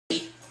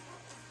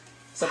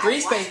So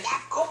 3 space.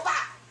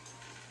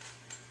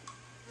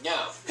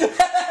 No.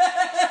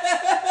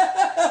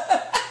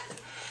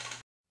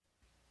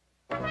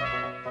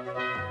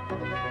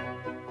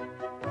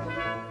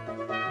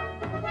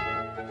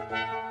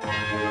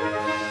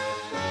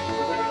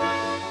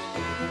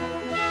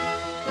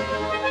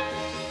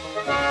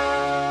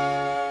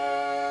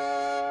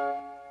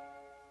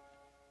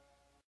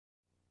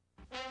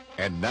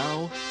 And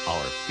now,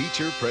 our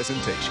feature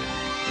presentation.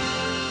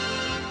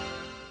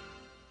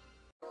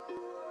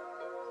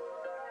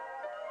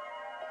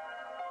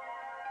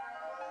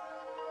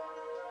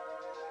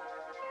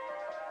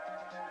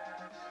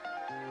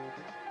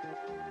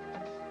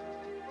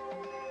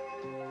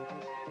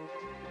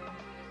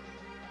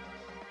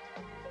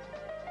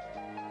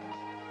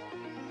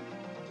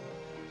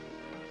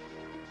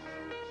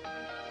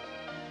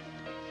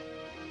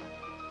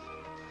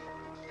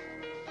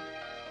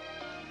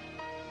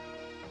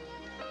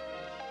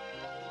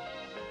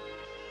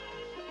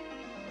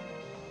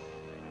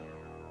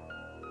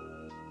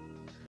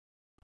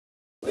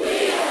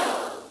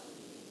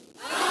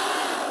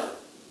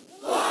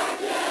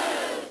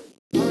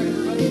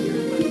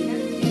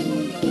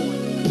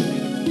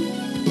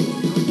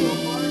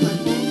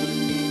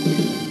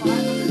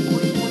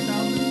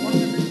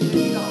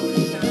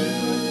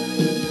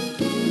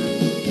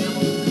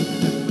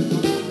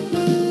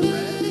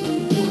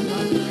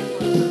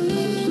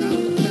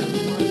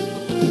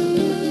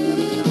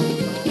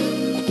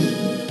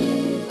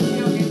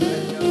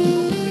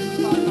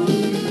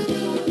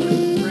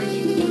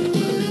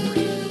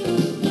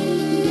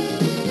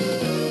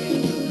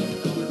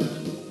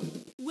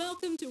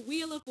 Welcome to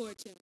Wheel of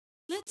Fortune.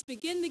 Let's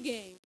begin the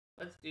game.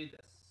 Let's do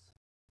this.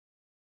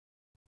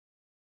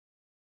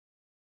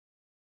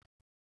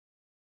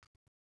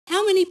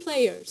 How many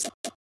players?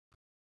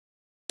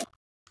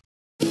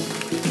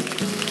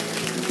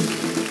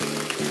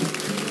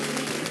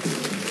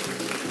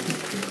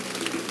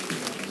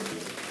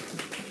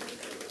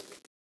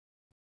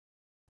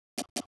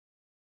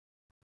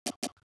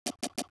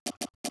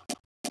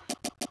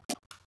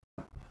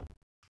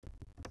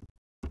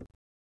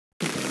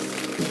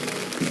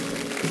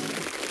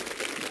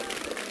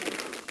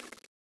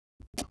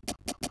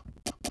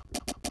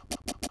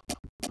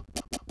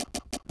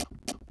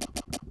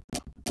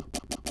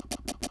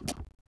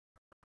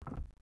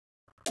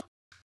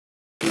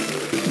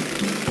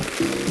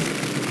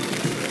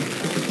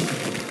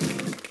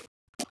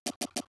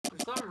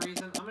 For some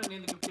reason, I'm gonna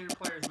name the computer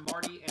players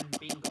Marty and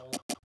Bingle.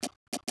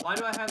 Why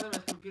do I have them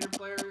as computer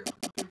players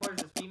as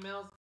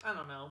females? I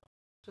don't know.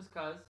 Just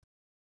cause.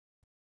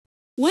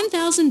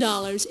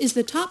 $1,000 is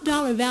the top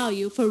dollar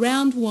value for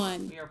round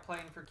 1. We are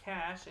playing for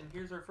cash, and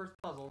here's our first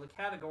puzzle. The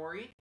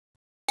category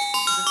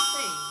is a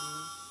thing.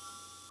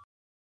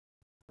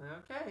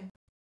 Okay.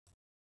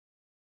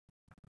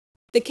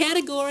 The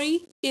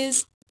category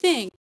is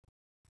thing.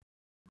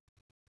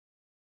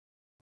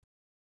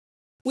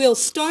 We'll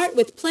start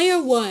with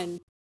player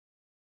 1.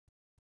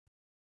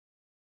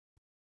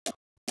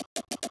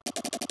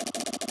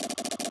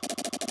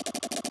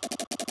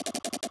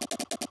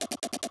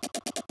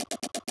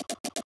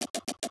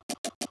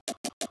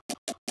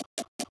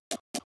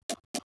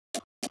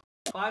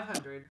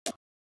 $500.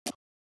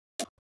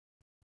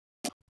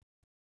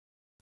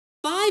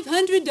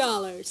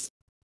 $500.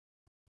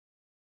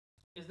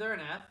 Is there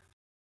an F?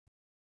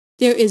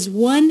 There is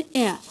one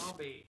F. I'll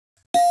be.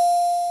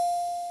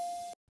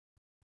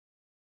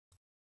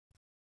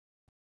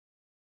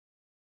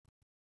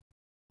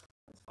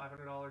 That's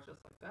 $500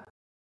 just like that.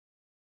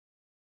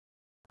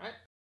 Alright.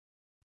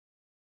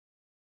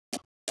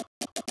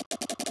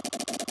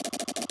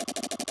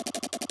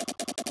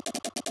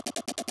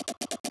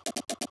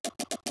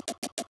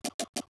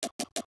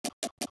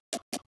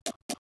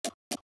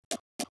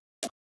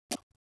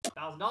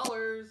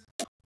 $1,000.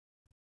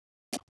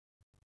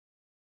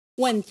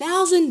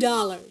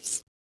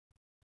 $1,000.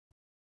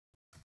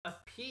 A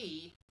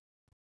P.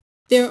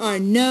 There are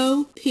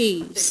no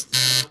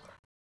P's.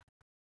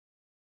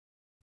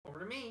 Over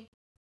to me.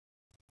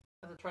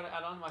 As I try to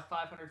add on my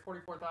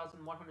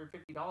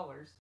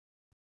 $544,150.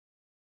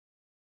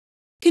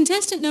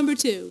 Contestant number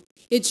 2,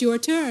 it's your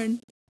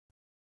turn.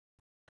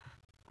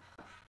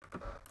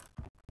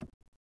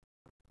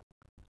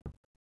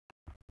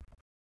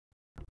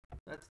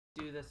 Let's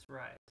do this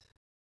right.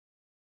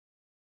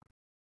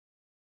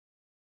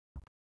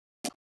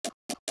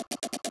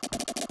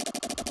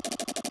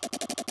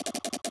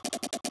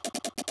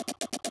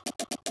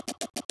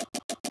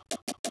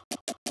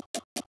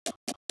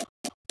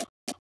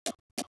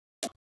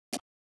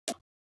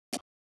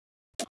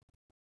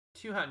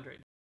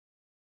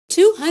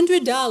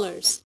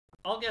 $200.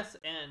 I'll guess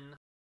N.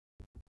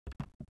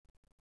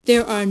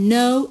 There are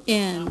no I'm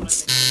gonna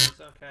N's. think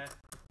this, okay.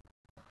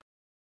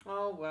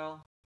 Oh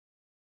well.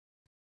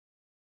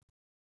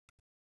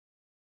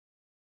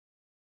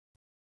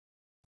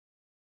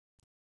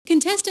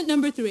 Contestant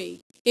number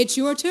 3, it's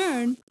your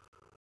turn.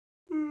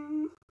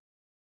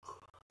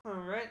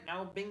 Alright,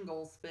 now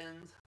Bingle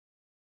spins.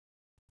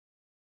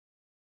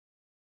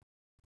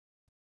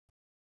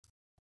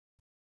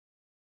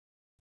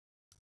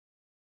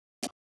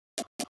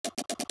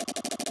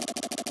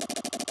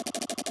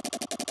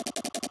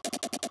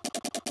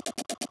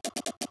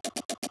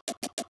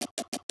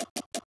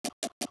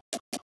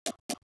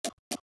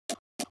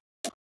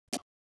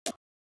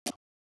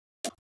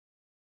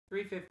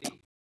 $350.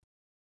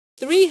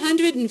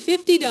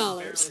 $350.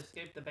 Barely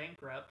escaped the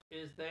bankrupt.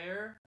 Is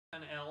there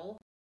an L?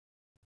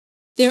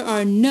 There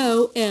are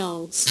no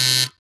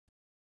L's.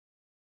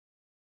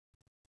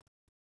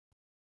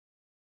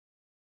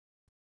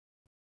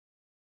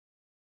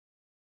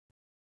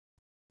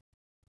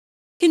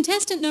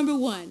 Contestant number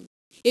 1,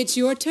 it's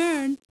your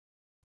turn.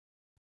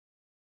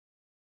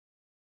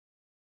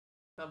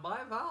 Now by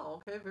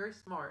vowel, okay, very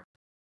smart.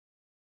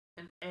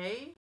 An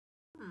A?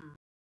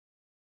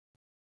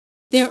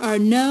 There are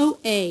no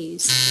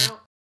A's. No.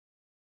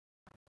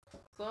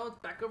 So it's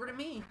back over to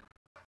me.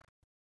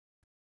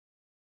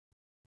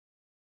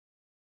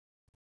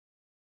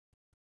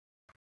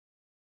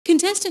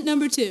 Contestant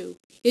number 2,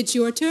 it's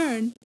your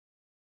turn.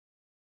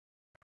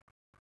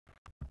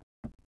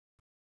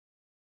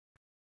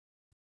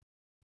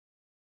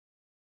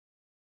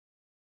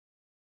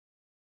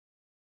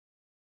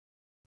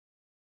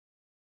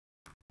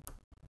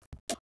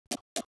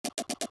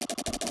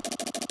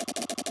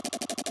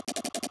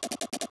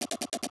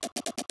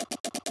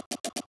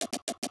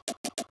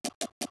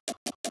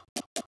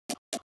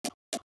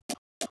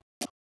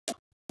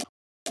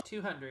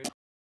 $200.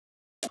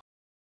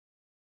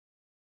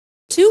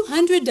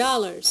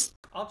 $200.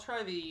 I'll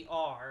try the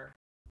R.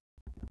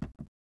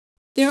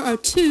 There are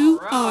 2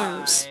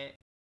 All R's. right.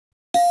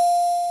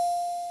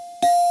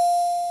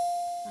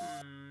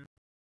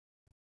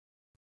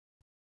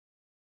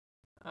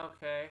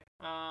 Okay.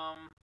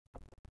 I'm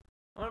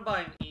gonna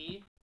buy an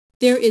E.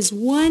 There is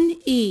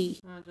 1 E.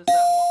 Just that one.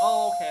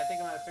 Oh, okay. I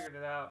think I might have figured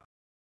it out.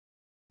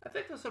 I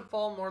think this would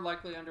fall more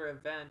likely under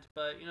event,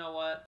 but you know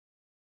what?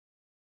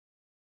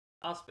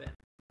 I'll spin.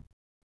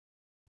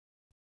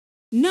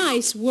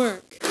 Nice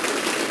work.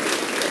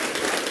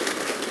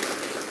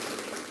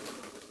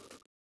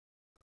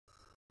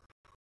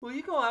 Will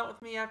you go out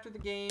with me after the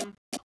game?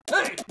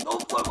 Hey, no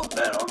fun with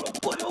that. I'm gonna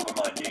put you over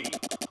my knee.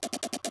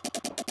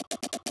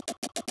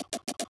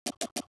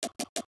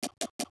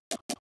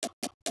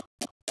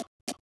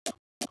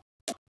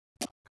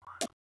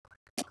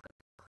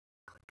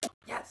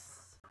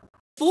 Yes.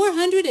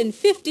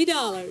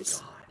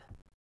 $450. God.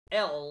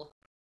 L.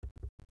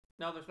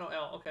 No, there's no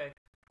L. Okay.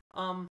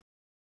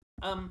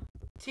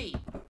 T.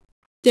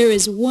 There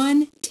is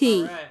 1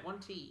 T. Alright, 1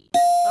 T. Okay,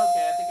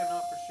 I think I know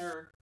it for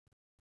sure.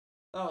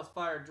 That was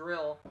fire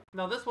drill.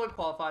 No, this would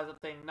qualify as a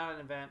thing, not an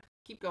event.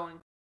 Keep going.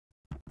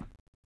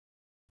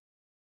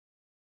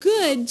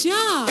 Good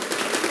job.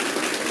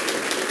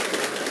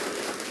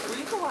 Will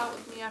you go out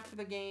with me after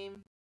the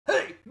game?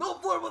 Hey, no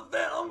fun with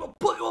that. I'm gonna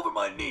put you over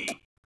my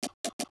knee.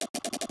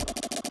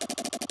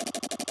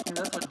 And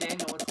that's what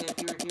Daniel would say if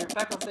you were here. In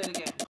fact, I'll say it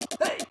again.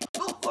 Hey,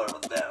 no fun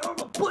with that. I'm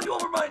gonna put you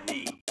over my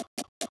knee.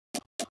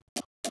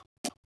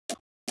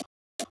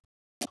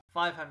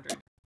 500.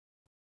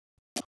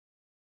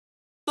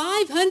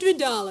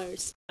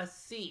 $500. A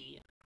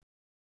C.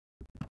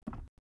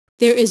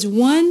 There is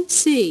 1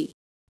 C.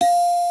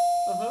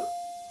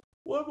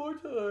 One more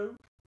time.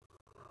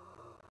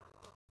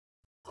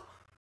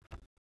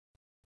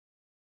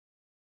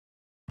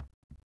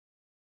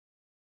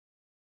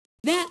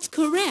 That's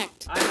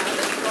correct. I have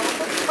it from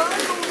the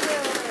title then.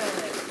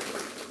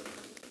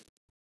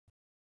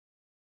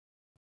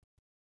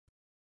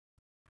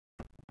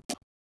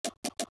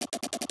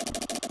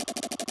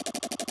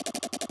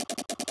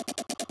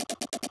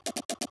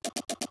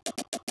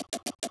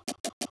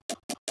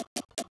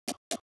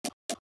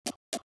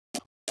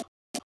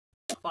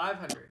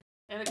 $500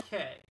 and a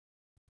K.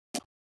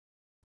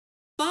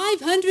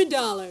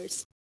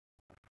 $500.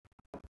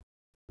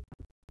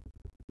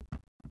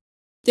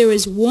 There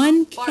is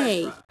 1 Fire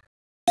K. truck.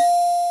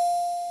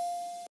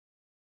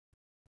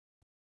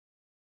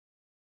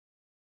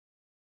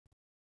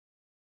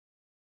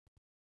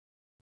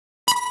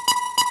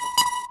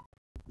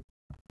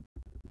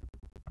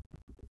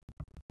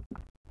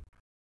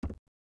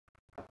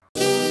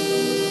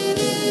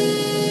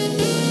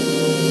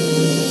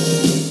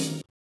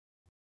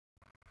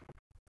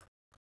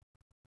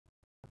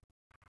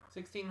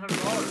 $1,600.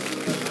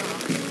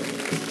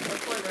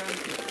 Let's play round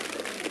 2.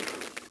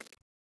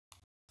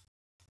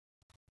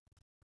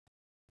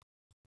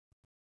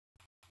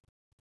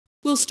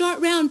 We'll start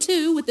round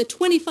 2 with the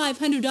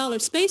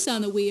 $2,500 space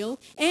on the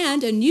wheel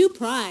and a new Of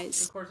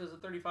prize. course, there's a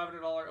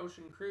 $3,500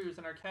 ocean cruise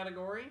in our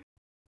category.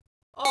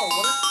 Oh,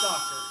 what a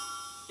shocker.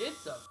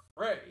 It's a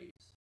phrase.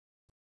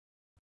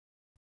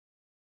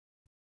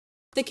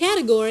 The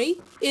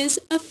category is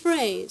a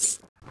phrase.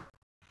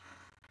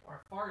 Or a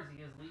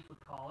farzy, as Leaf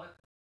would call it.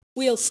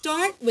 We'll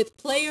start with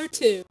player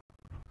 2.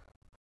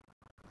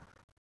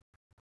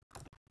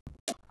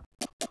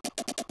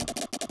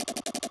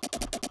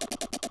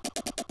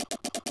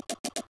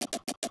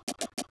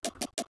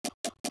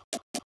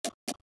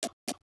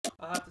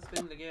 I'll have to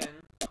spin it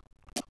again.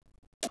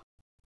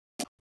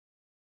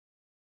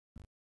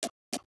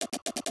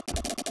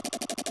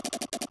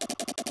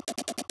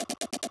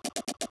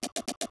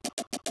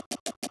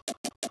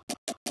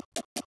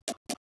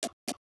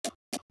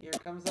 Here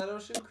comes that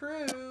ocean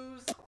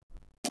cruise.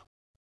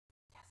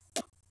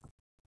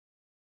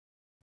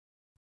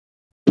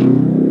 Yes.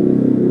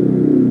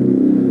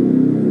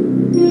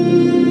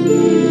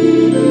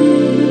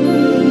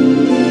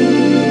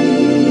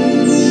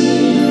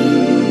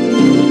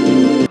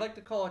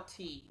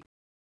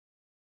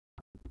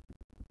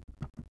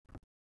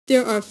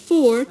 There are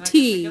 4 And I can pick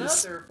it up.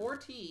 T's. There are 4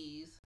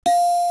 T's.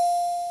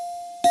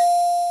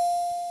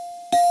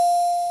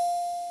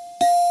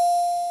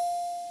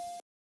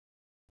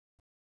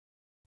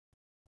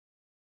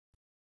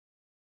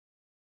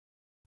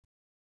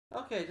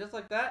 Okay, just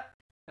like that.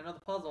 Another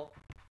puzzle.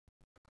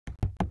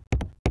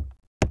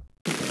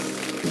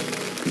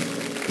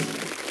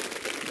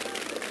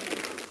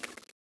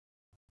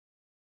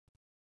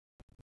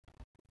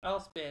 I'll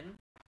spin.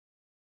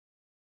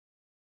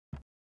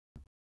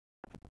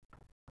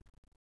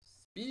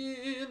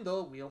 Spin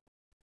the wheel.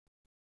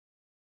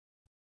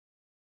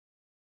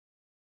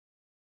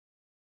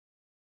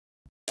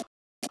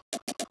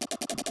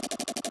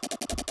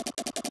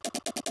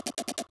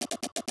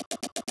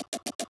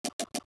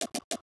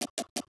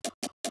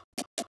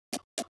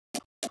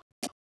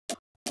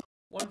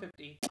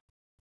 $150.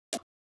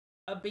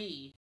 A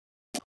B.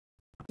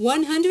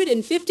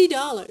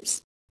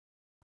 $150.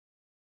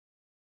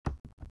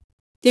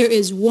 There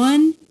is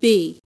 1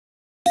 B.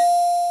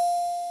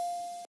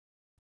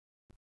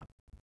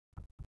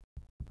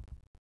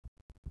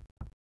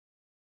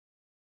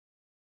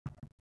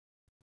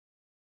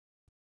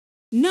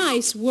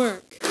 Nice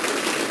work. Are you still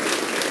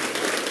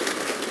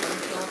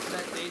up to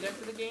that date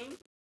after the game?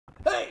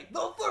 Hey,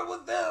 don't flirt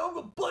with that. I'm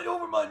gonna bite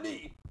over my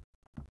knee.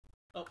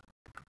 Oh.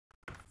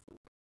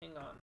 Hang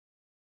on.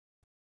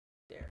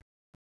 There.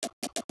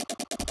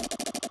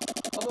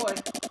 Oh boy.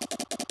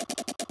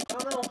 Oh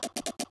no.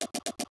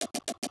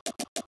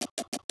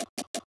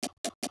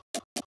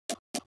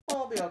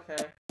 I'll be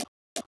okay.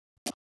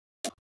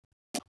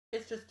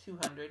 It's just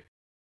 $200.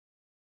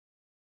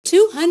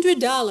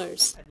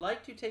 $200. I'd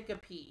like to take a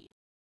pee.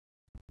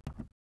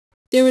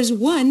 There is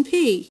 1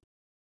 P.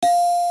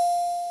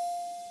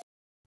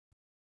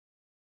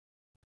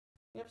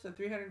 Yep, so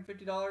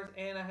 $350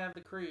 and I have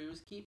the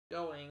cruise. Keep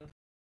going.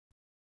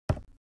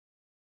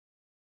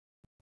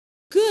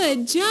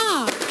 Good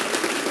job.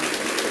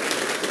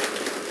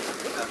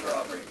 Remember,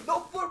 Aubrey,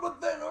 don't flirt with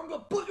Vanna. I'm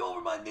gonna put you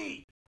over my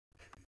knee.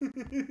 Oh,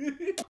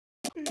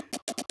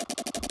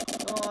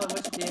 I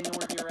wish Daniel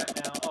were here right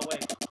now. Oh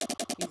wait,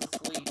 he's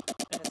asleep.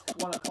 And it's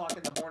 1 o'clock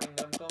in the morning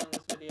when I'm filming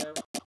this video.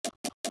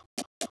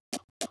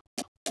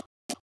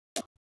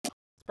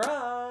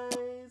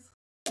 Surprise!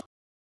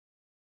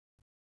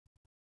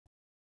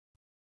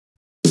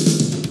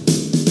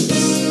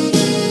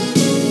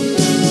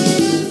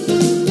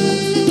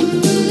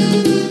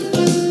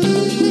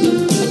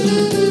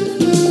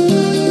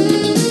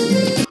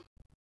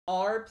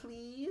 R,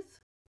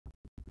 please.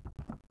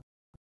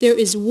 There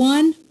is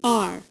 1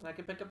 R. And I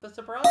can pick up the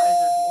surprise.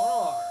 There's 1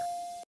 R.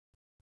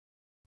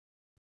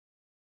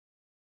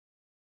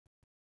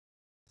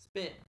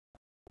 Spin.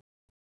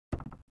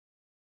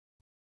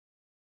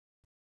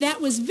 That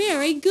was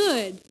very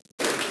good.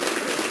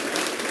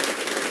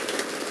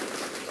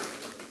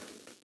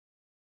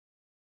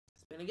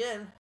 Spin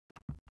again.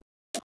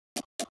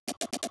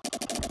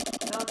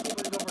 Now let's see if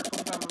we can go for a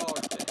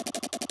 $2,500 spin.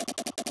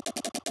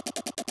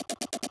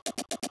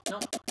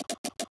 Nope.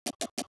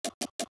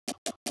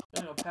 I'm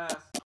gonna go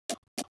pass.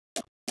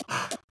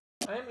 I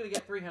am gonna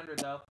get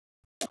 $300 though.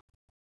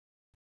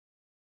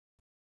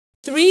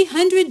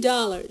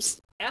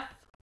 $300. F.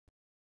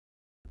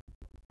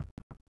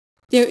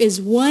 There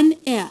is 1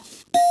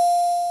 F.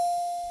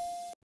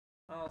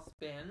 I'll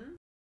spin.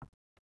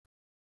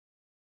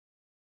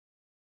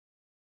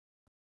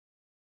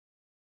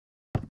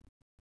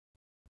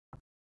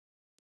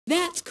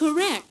 That's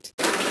correct.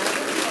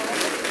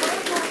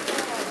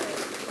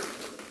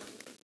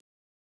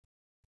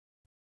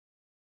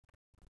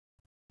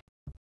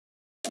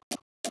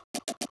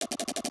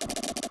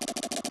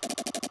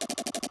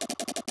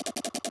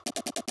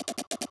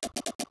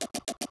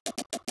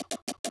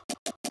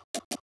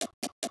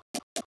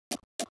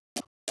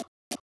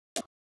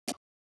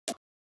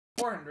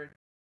 $400.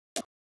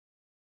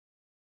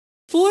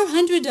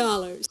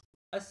 $400.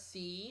 A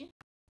C.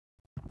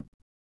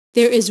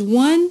 There is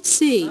 1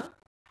 C. Huh?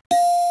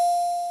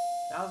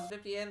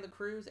 $1,050 and the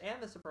cruise and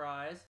the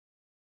surprise.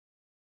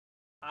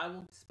 I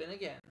will spin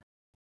again.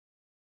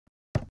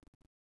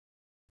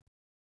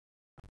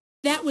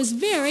 That was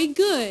very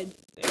good.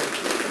 There we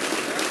go.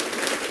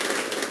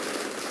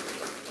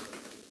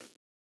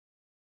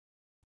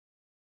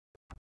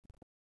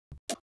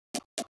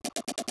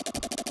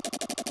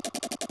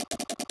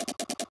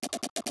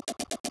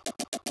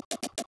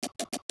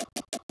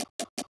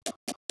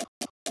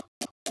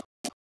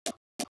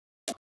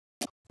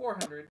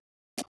 $400.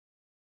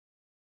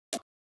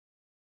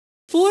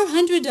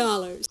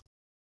 $400.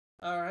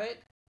 Alright.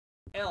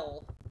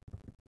 L.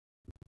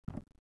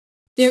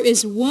 There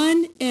is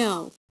 1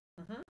 L.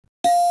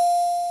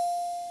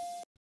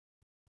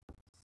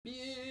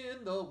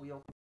 Spin the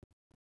wheel.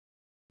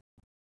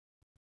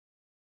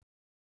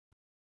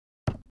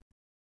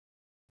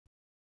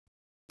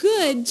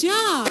 Good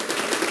job.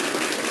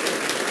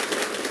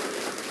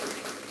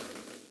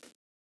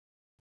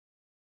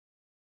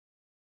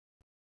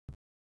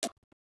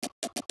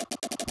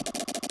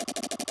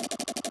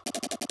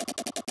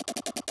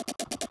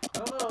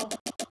 Oh no.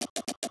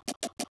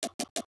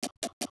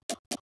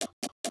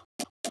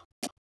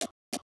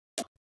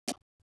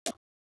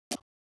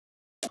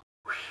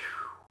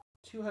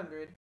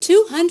 200.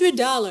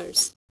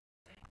 $200.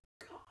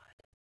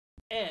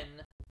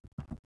 N.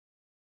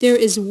 There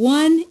is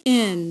one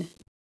N.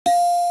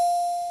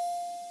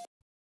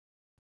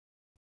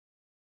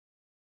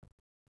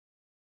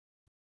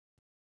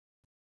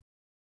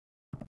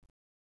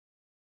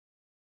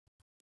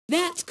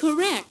 That's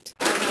correct.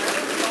 I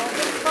haven't solved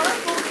the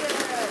puzzle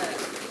yet.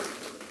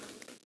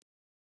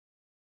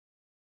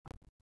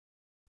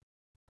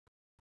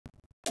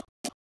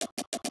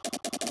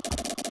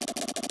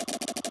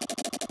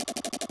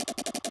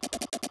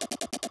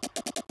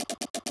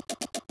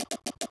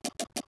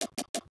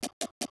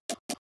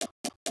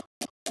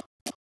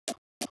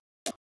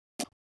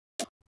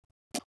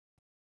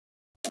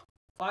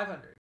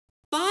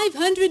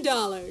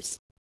 $500.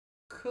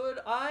 Could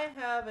I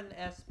have an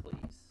S, please?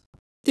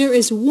 There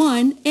is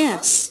one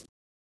S.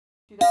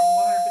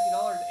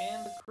 $2,150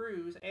 and the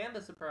cruise and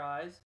the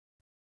surprise.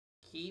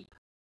 Keep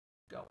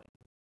going.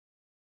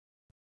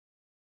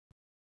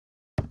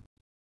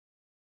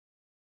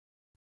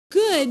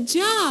 Good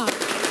job.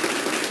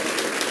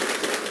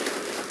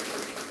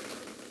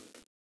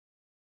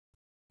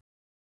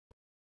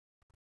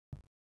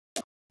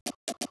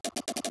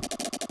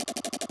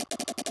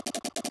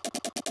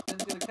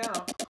 Didn't see the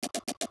count.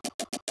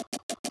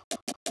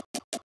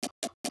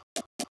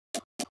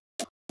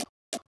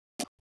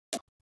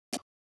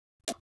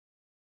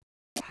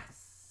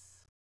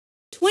 Yes.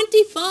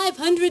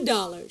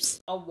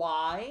 $2,500. A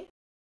Y?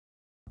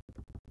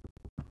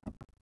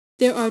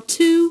 There are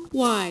two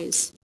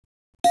Ys.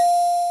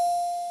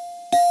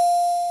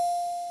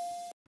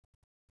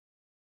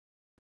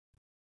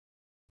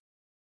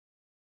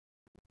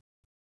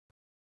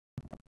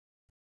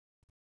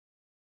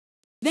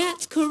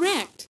 That's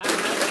correct. I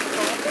haven't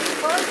solved the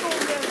puzzle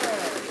yet.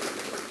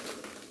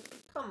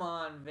 Come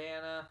on,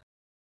 Vanna.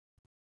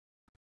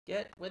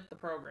 Get with the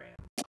program.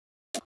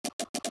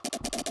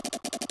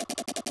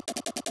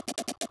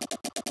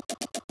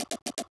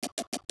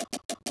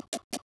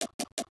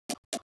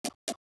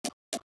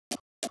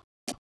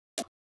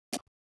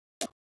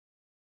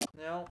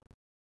 No.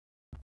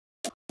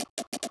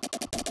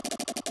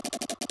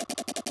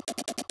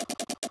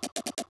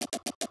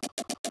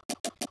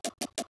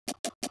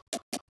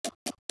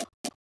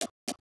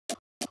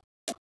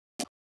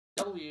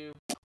 W.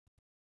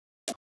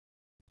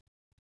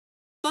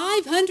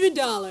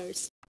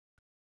 $500.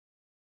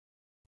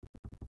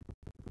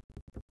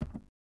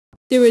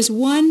 There is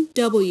one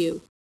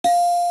W.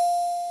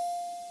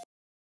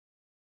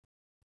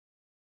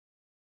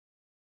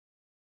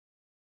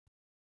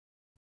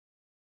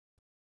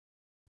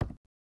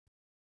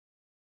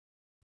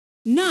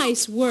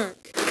 Nice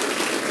work.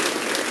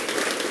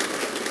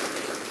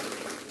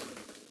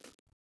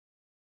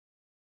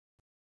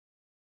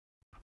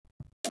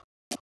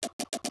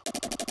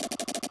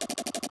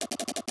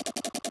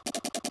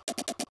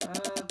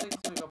 Things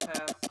we go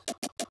past.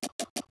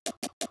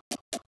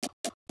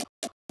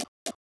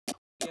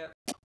 Yep.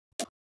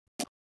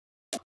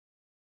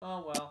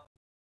 Oh well.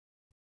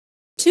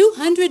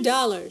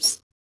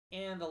 $200.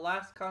 And the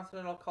last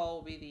consonant I'll call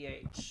will be the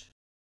H.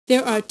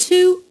 There are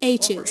two Well,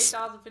 for H's. $8,050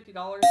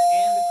 and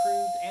the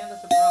cruise and the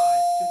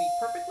surprise, to be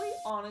perfectly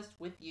honest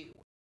with you.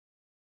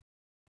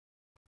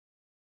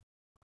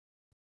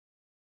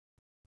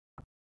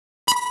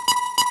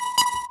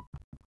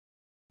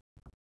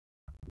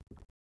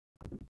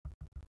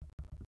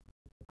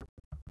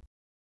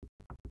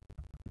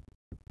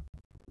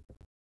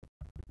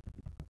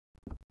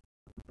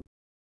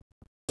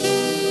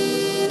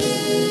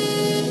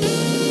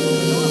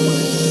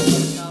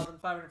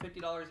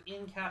 $550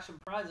 in cash and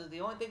prizes.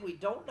 The only thing we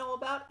don't know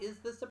about is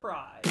the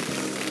surprise. Let's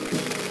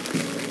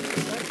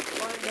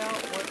find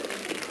out what it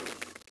is.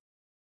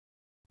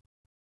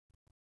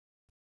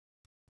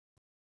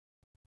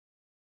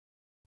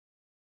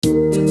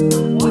 It's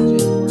for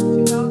watches worth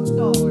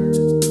 $2,000.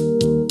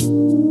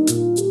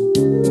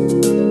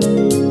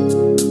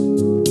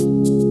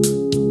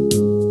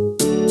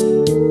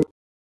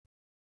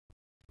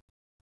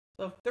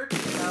 So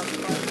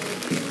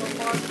 $13,500 so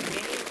far in the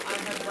game. I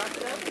have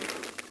racked up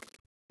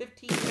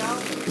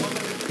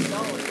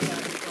 $15,150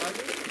 cash and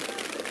prizes.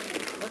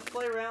 Let's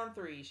play round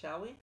 3,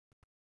 shall we?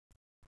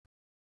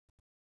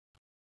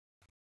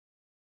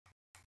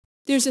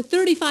 There's a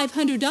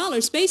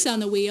 $3,500 space on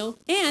the wheel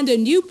and a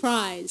new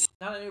prize.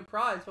 Not a new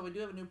prize, but we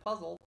do have a new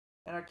puzzle.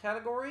 And our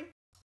category?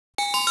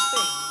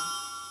 Thing.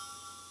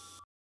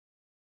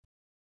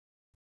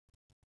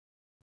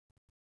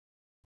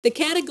 The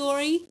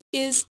category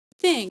is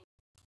Thing.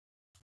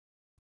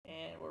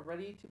 And we're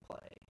ready to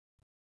play.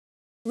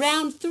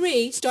 Round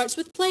 3 starts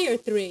with player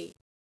 3.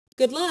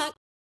 Good luck.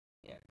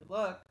 Yeah, good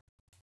luck.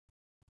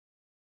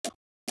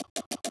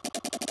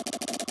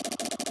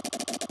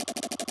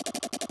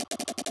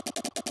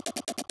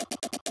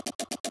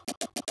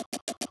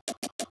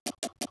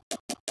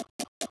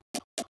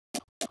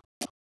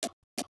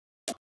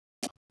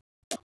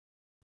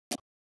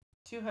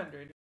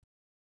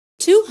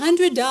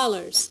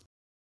 $200.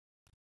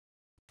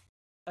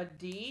 A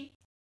D.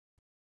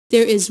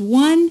 There is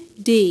one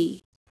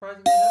D.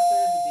 Surprisingly enough,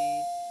 there is a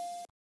D.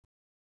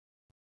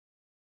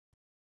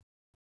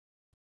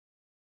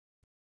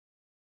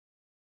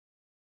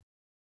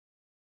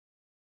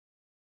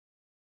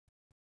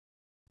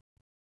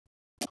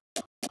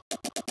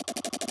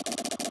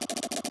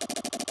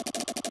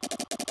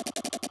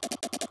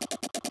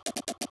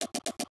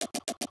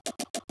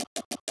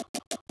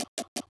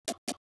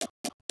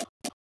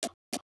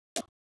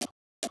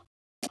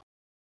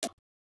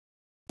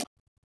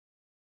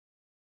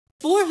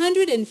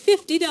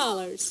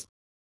 $450.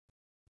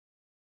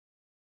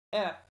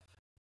 F.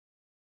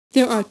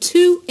 There are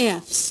 2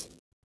 Fs.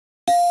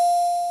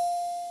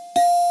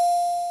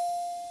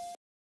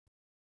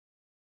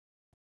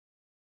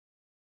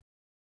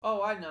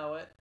 Oh, I know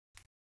it.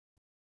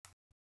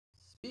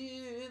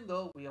 Spin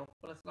the wheel.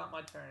 But it's not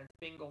my turn. It's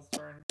Bingle's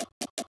turn.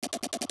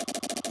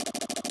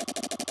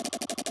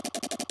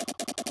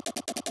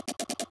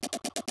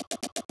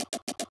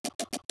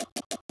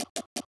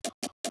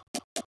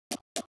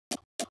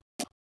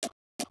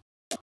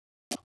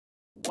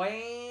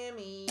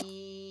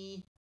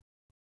 Whammy.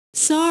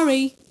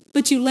 Sorry,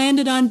 but you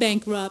landed on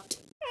bankrupt.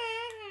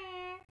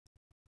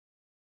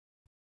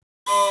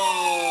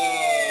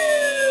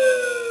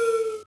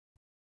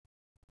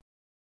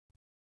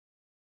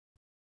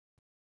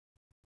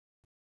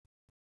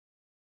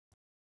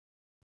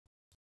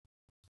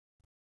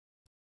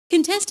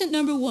 Contestant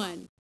number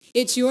 1,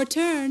 it's your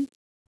turn.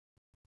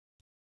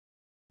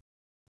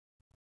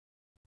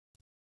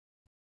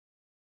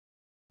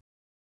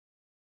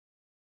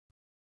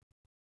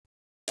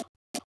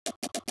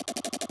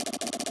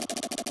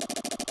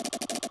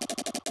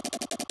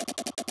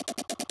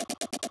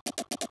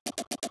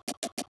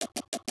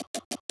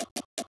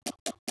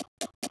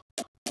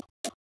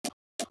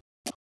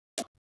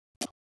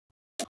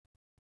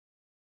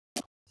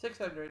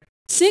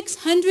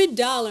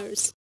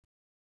 $600.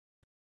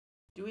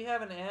 Do we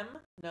have an M?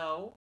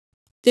 No.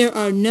 There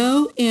are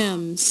no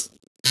M's.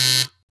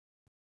 It's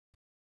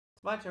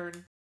my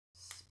turn.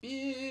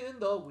 Spin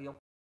the wheel.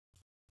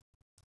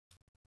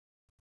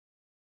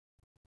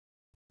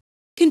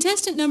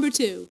 Contestant number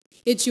 2,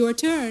 it's your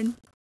turn.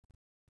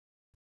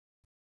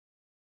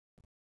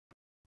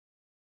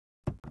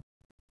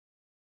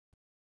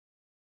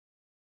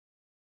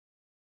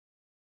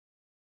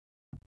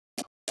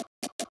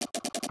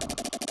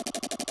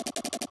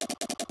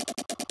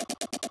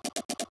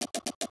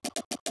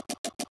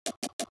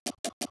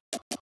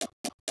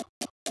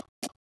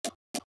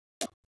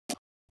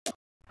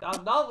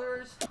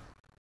 $1,000.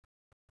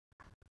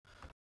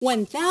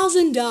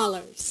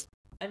 $1,000.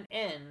 An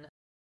N.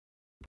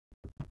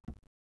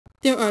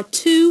 There are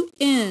 2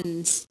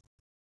 N's.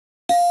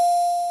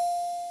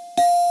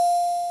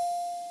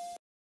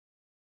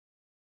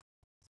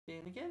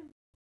 Spin again.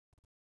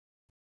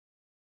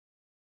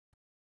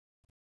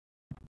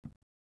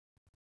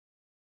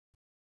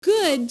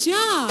 Good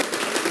job!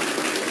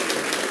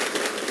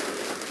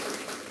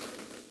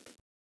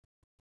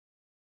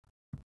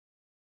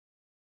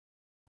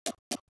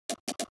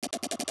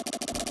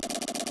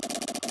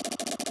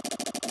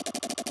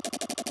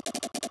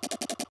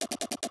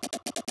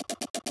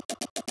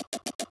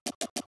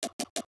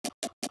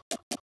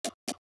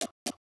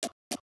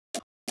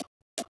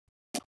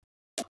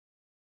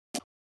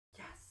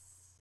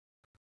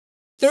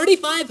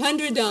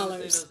 $3,500.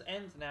 Those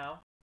N's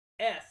now.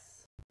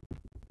 S.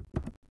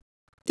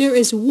 There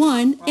is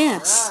 1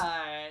 S.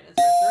 Alright, it's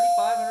for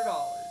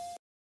 $3,500.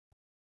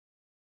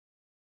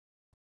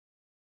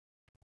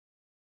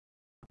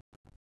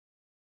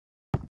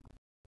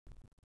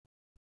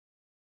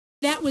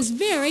 That was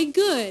very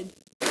good.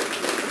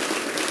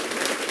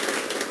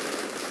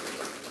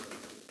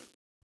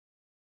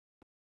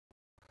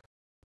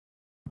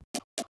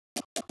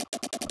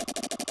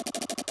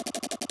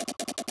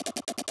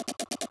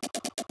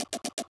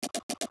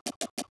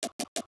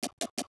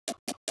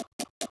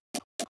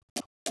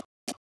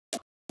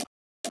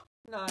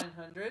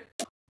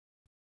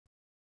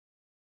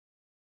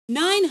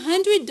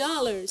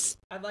 $900.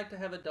 I'd like to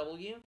have a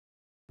W.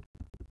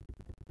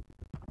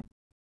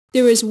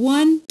 There is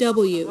 1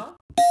 W. Uh-huh.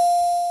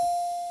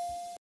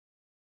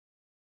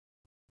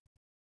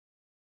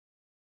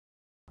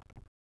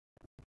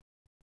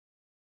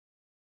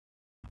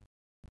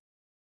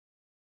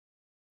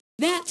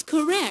 That's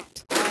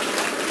correct.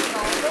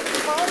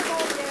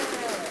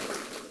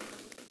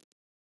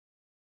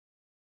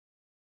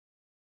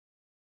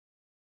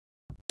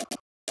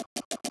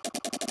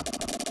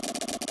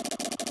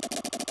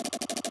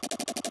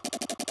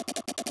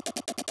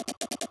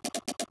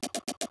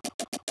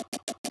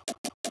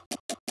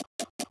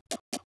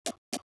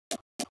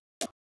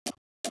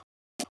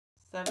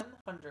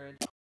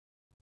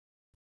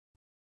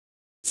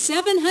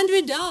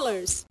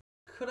 $700.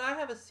 Could I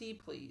have a C,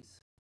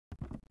 please?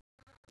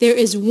 There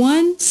is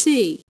 1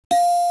 C.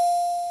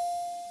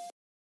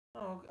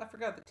 Oh, I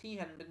forgot the T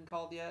hadn't been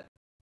called yet.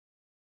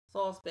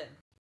 So I'll spin.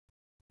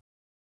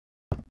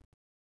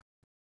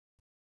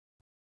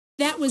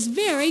 That was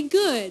very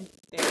good.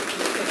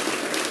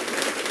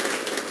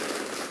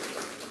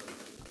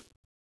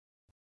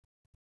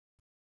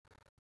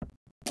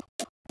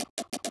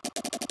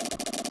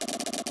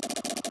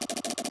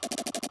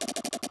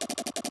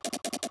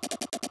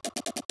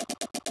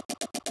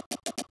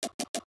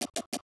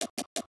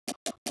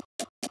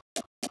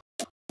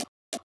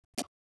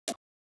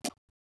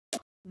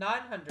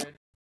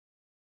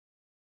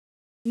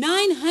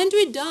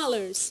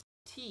 $900.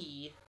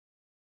 T.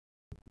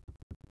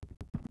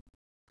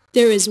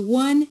 There is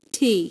 1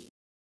 T.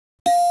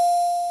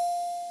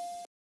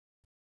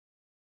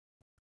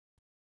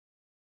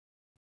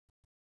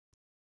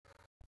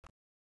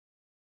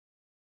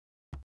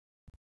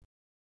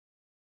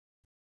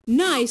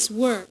 Nice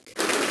work.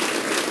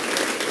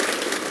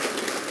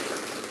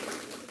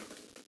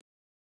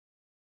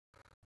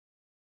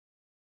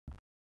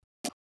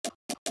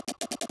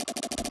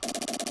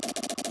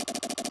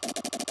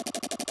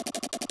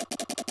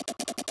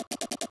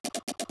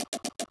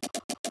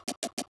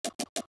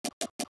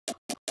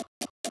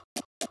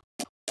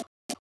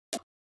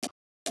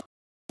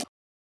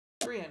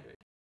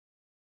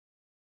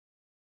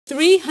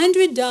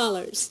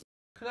 $300.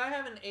 Could I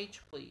have an H,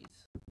 please?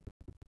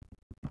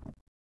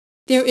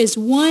 There is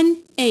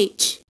one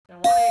H.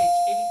 And one H,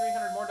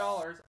 $8,300 more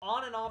dollars,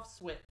 on and off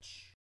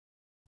switch.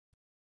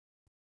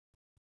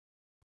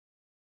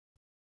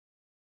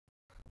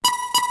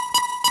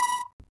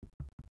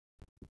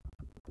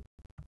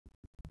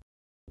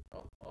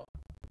 Oh.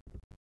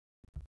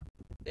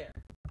 There.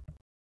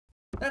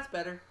 That's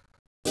better.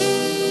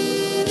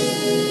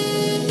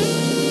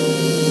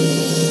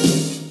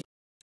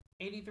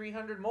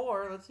 $8,300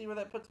 more. Let's see where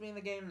that puts me in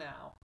the game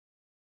now.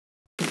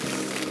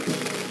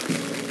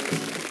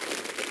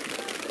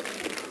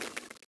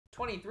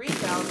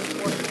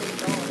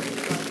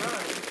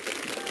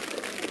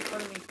 $23,400.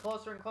 Putting me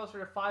closer and closer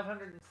to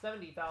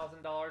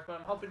 $570,000, but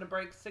I'm hoping to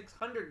break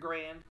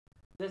 $600,000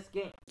 this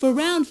game. For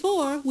round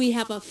 4, we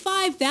have a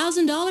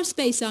 $5,000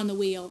 space on the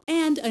wheel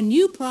and a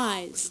new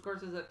prize. Of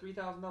course, is that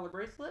 $3,000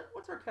 bracelet?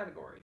 What's our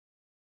category?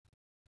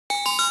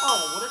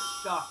 Oh, what a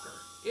shocker.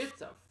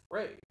 It's a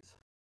phrase.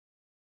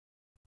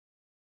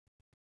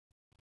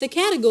 The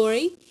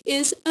category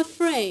is a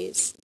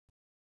phrase.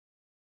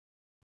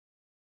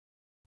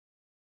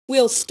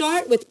 We'll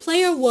start with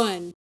player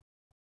 1.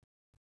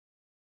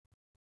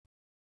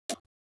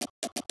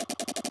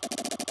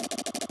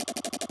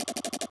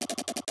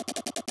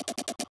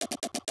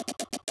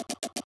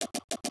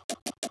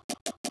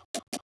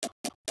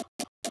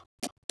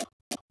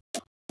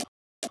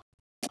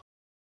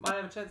 Might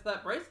have a chance at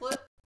that bracelet.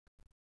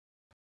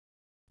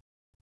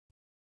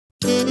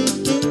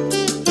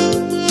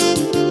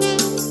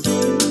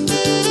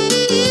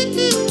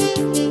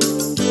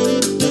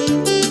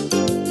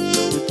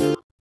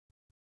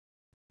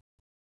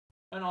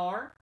 An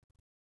R.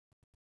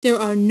 There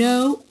are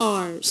no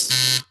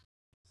R's.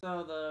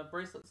 So the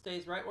bracelet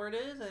stays right where it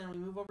is, and we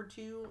move over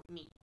to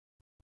me.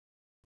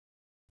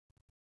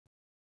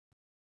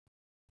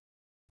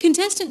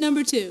 Contestant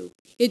number 2,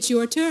 it's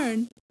your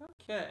turn.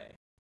 Okay.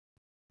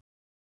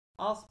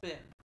 I'll spin.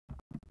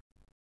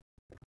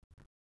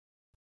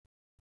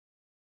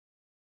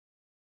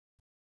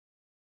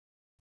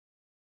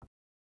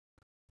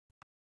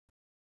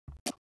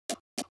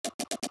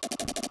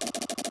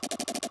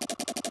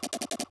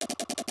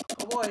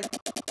 Oh boy.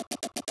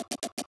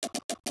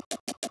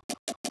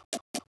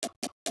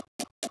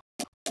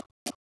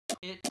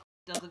 It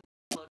doesn't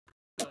look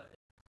good.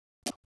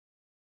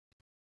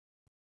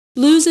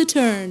 Lose a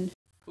turn.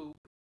 Boop.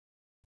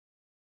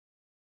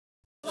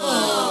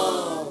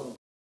 Oh!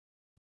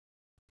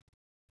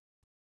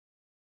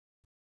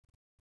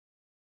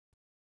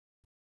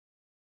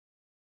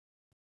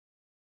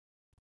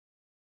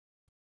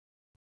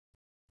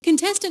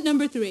 Contestant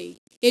number 3,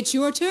 it's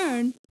your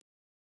turn.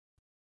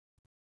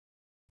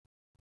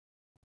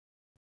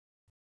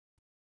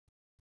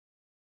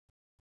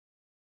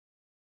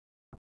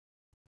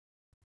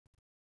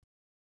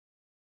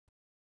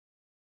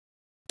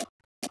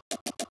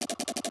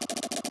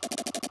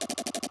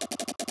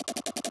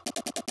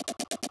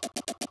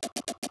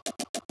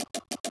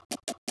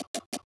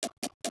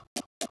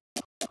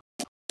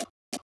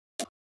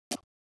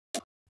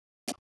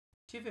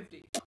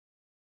 $250.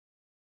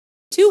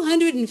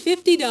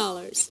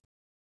 $250.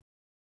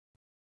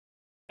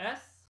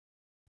 S.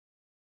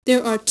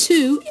 There are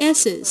 2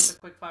 That's S's. a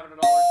quick $500 for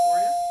you.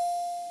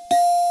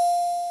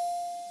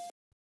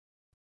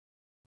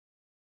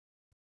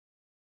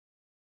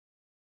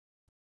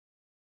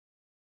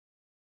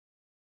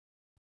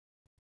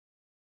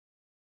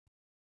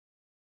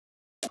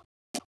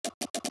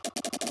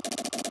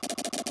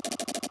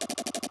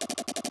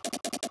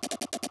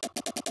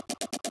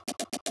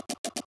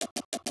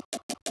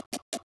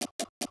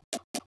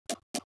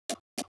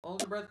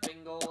 Hold your breath,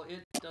 Bingle.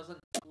 It doesn't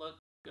look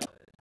good.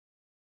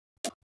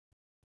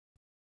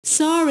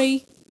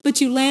 Sorry, but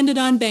you landed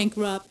on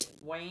bankrupt.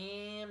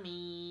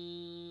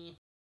 Whammy.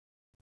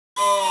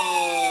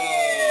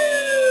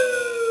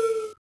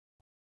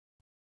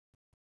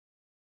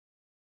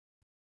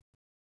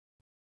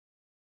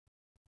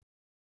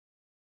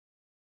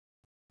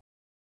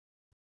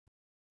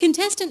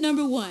 Contestant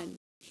number 1,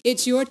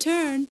 it's your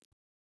turn.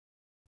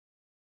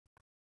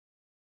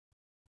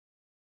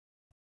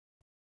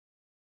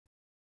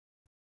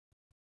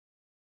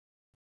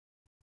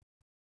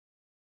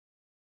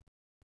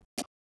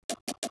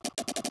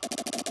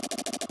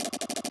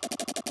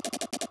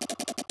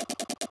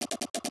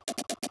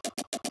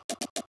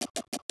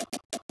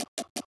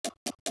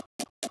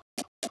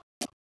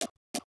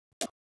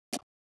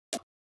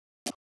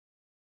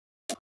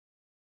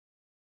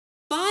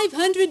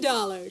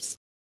 $500.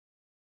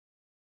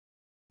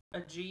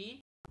 A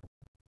G?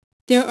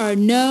 There are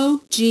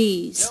no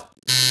G's. Nope.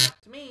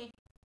 Back to me.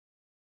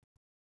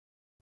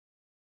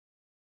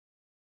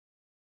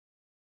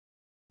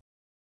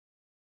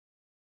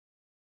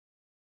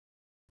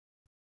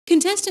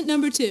 Contestant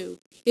number 2,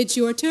 it's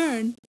your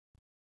turn.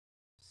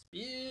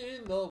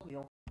 Spin the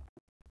wheel.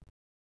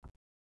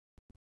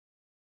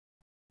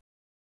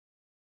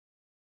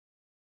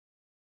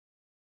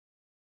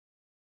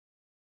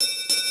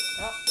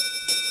 Oh.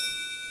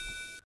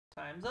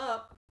 Time's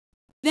up.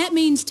 That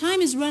means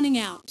time is running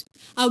out.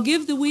 I'll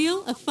give the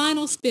wheel a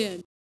final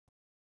spin.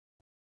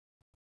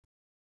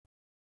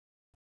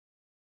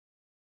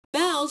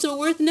 Vowels are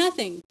worth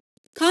nothing.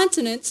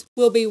 Consonants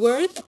will be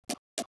worth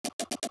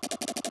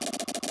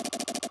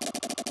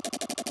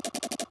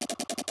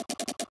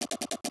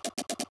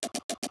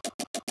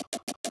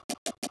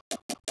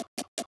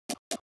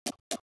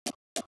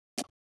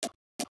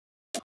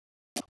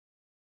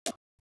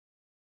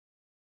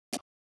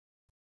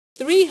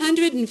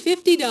 $350.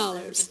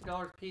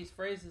 $50 piece.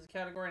 Phrase is a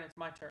category, and it's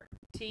my turn.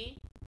 T.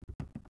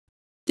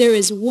 There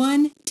is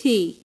one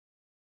T.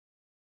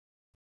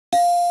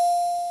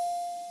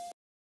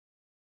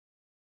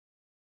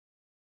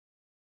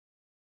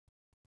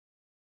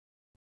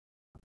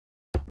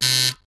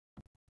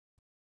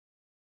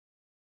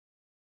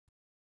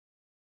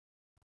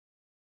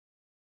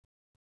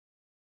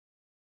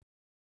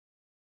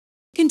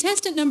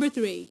 Contestant number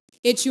 3,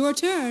 it's your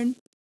turn.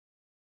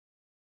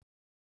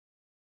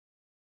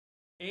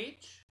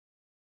 H.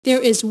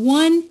 There is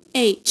one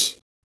H.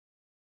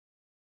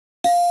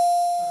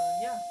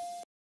 Yeah.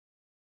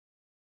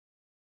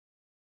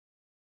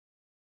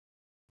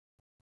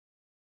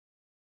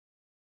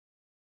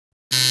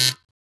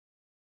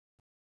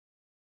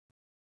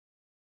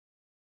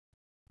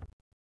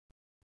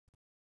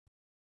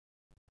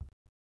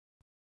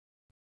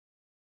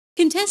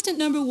 Contestant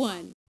number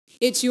 1,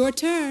 it's your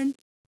turn.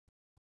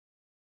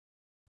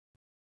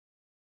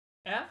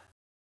 F.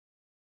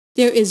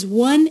 There is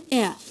one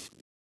F.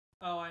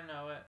 Oh, I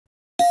know it.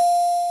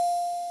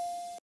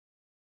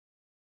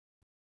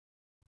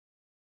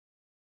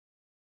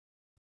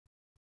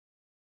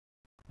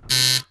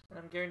 And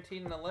I'm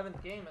guaranteed an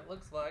 11th game, it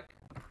looks like.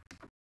 I'm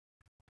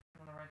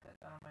gonna write that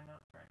down on my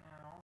notes right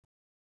now.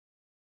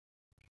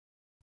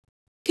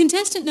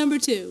 Contestant number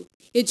 2,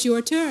 it's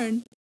your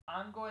turn.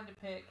 I'm going to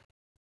pick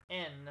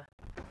N.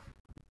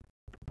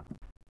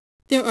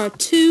 There are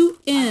two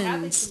I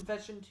have a N's.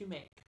 confession to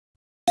make.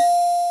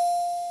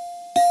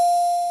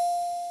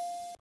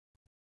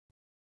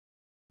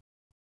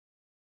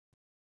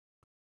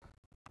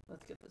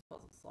 Let's get this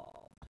puzzle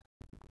solved.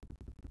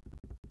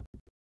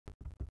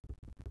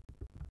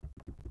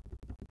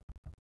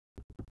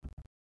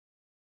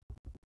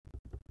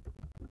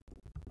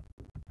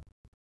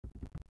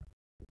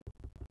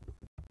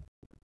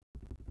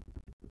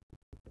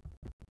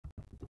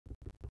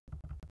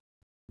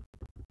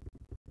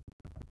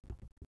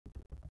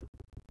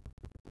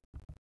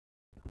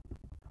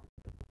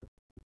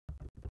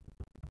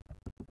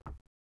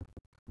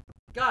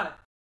 Got it.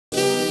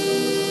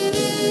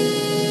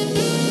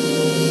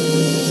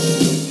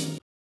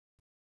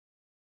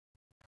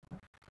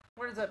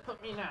 Where does that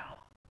put me now?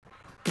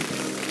 That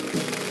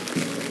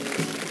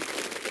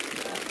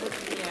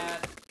puts me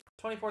at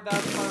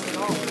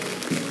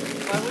 $24,500.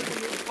 If I win the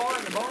new car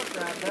in the bonus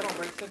round, that'll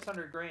break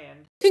 600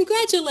 grand.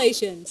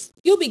 Congratulations!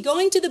 You'll be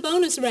going to the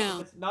bonus If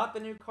round. it's not the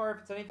new car, if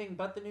it's anything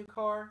but the new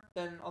car,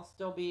 then I'll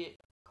still be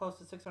close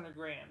to 600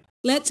 grand.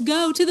 Let's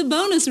go to the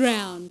bonus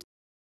round.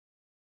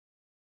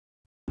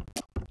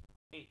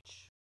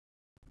 H.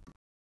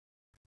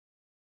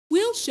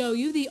 We'll show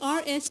you the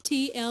R, S,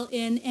 T, L,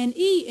 N, and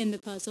E in the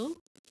puzzle.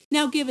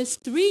 Now give us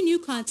 3 new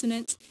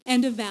consonants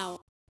and a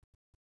vowel.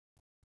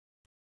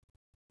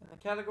 And the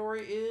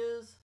category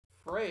is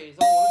phrase.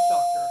 Oh, what a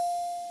shocker.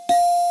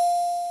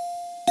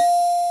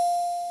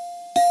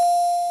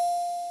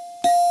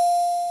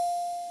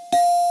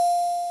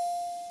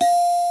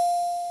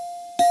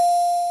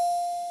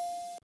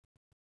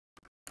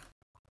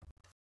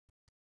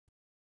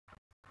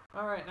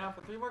 Alright, now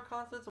for 3 more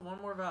consonants and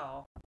 1 more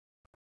vowel.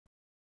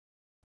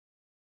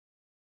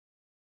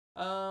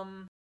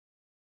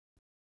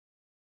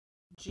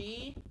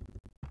 G,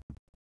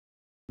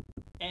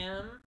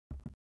 M,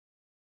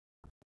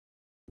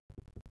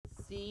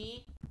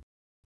 C,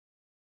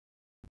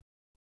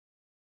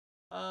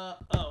 O.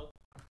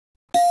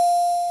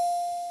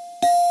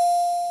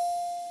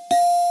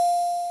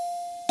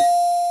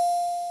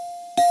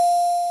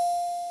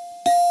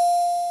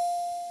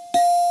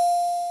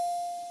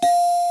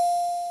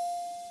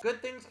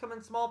 Good things come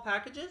in small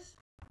packages.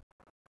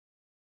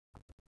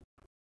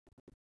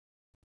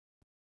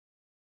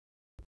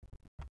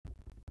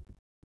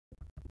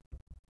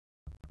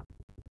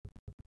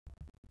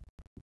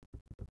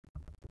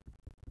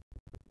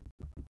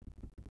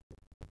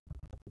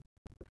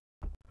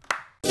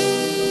 On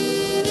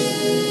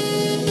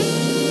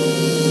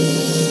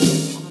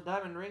the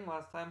diamond ring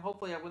last time,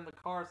 hopefully I win the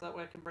car so that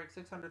way I can break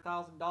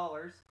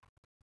 $600,000.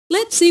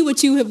 Let's see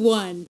what you have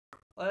won.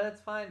 Let's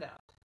find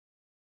out.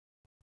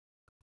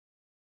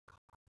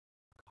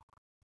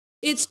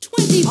 It's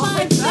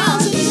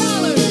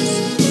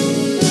 $25,000.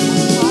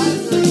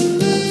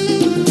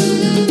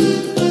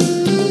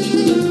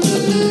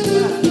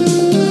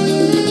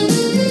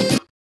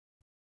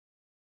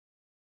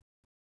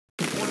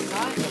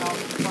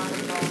 $1,500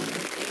 in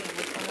this game.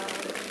 Let's find out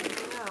how much it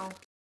is now.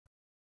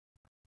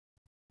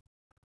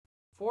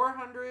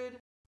 400.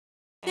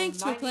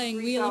 Thanks for playing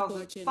Wheel of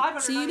Fortune.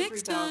 See you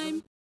next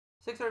time.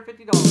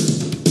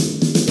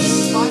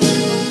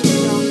 $650.